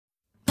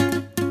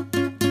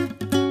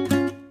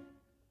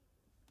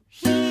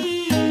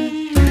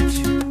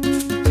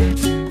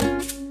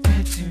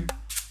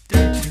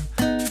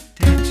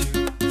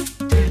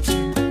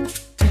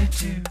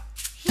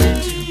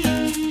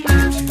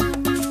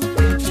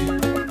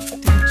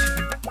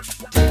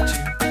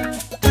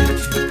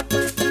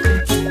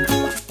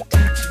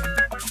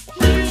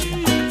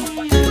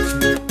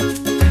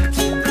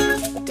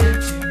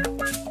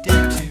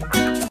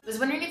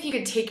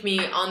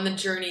on the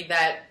journey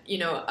that, you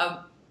know,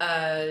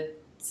 a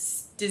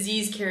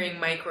disease-carrying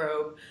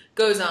microbe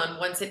goes on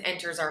once it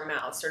enters our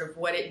mouth, sort of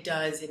what it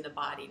does in the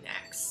body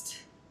next.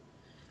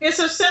 Yeah,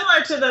 so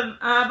similar to the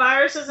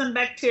viruses and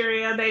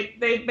bacteria,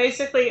 they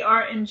basically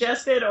are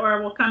ingested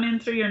or will come in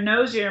through your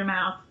nose or your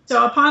mouth.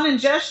 So upon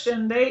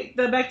ingestion,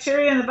 the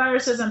bacteria and the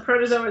viruses and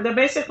protozoa, they're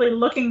basically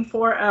looking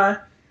for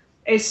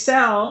a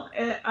cell.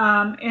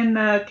 In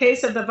the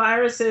case of the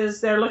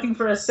viruses, they're looking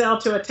for a cell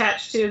to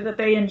attach to that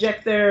they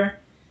inject their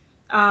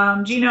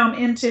genome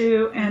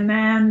into, and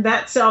then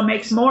that cell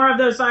makes more of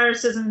those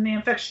viruses and the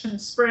infection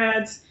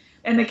spreads.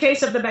 In the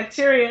case of the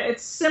bacteria,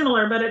 it's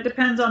similar, but it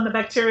depends on the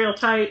bacterial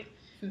type.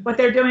 What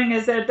they're doing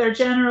is that they're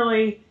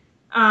generally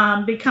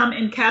become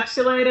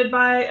encapsulated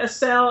by a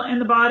cell in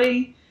the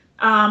body,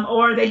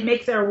 or they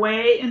make their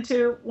way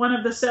into one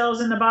of the cells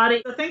in the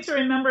body. The thing to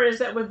remember is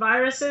that with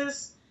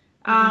viruses,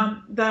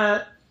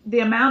 the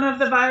amount of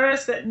the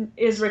virus that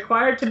is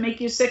required to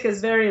make you sick is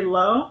very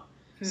low.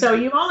 So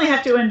you only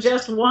have to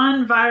ingest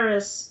one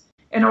virus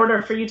in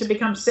order for you to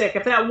become sick.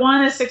 If that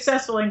one is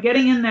successful in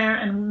getting in there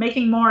and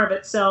making more of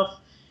itself,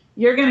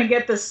 you're going to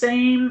get the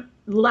same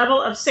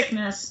level of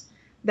sickness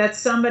that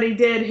somebody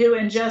did who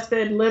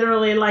ingested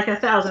literally like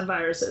 1,000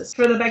 viruses.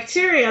 For the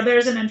bacteria,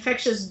 there's an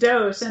infectious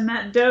dose, and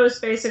that dose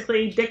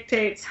basically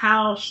dictates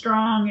how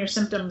strong your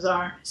symptoms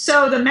are.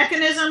 So the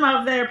mechanism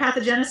of their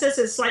pathogenesis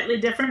is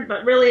slightly different,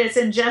 but really it's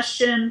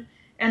ingestion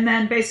and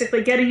then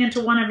basically getting into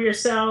one of your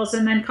cells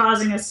and then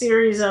causing a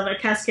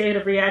cascade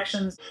of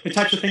reactions. The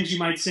types of things you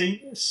might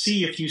see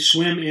if you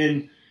swim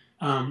in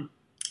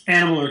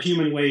animal or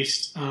human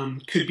waste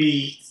could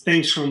be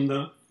things from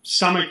the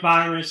stomach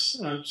virus,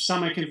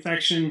 stomach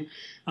infection,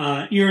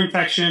 ear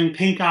infection,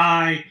 pink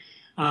eye.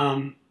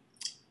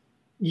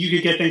 You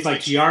could get things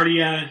like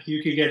giardia.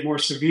 You could get more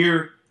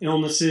severe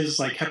illnesses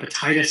like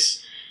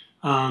hepatitis.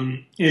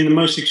 In the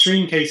most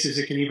extreme cases,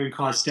 it can even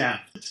cause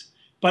death.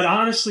 But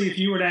honestly, if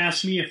you were to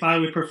ask me if I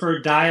would prefer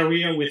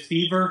diarrhea with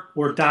fever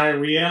or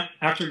diarrhea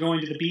after going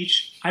to the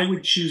beach, I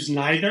would choose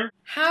neither.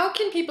 How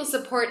can people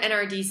support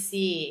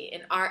NRDC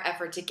in our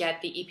effort to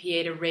get the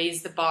EPA to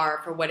raise the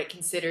bar for what it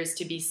considers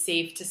to be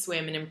safe to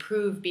swim and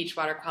improve beach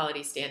water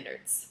quality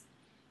standards?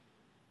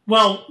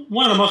 Well,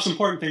 one of the most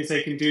important things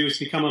they can do is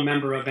become a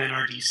member of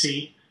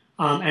NRDC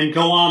and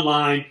go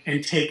online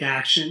and take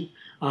action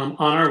on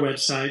our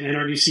website,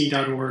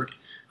 nrdc.org.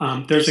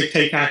 There's a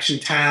Take Action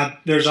tab.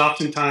 There's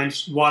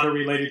oftentimes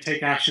water-related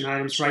Take Action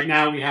items. Right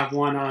now we have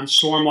one on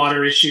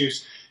stormwater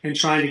issues and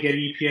trying to get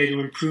EPA to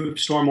improve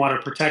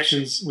stormwater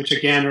protections, which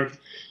again,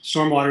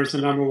 stormwater is the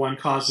 #1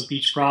 cause of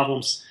beach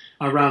problems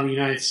around the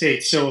United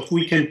States. So if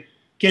we can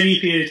get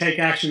EPA to take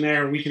action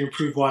there, we can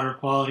improve water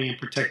quality and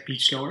protect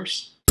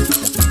beachgoers.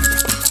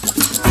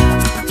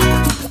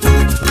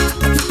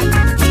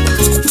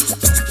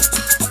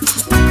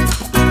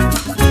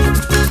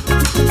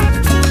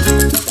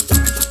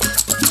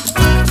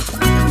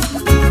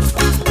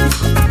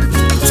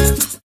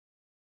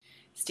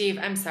 Steve,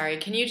 I'm sorry.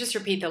 Can you just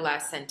repeat the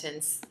last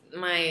sentence?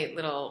 My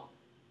little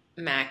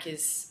Mac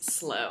is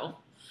slow.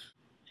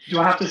 Do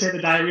I have to say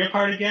the diarrhea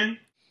part again?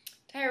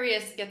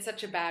 Diarrhea gets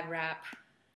such a bad rap.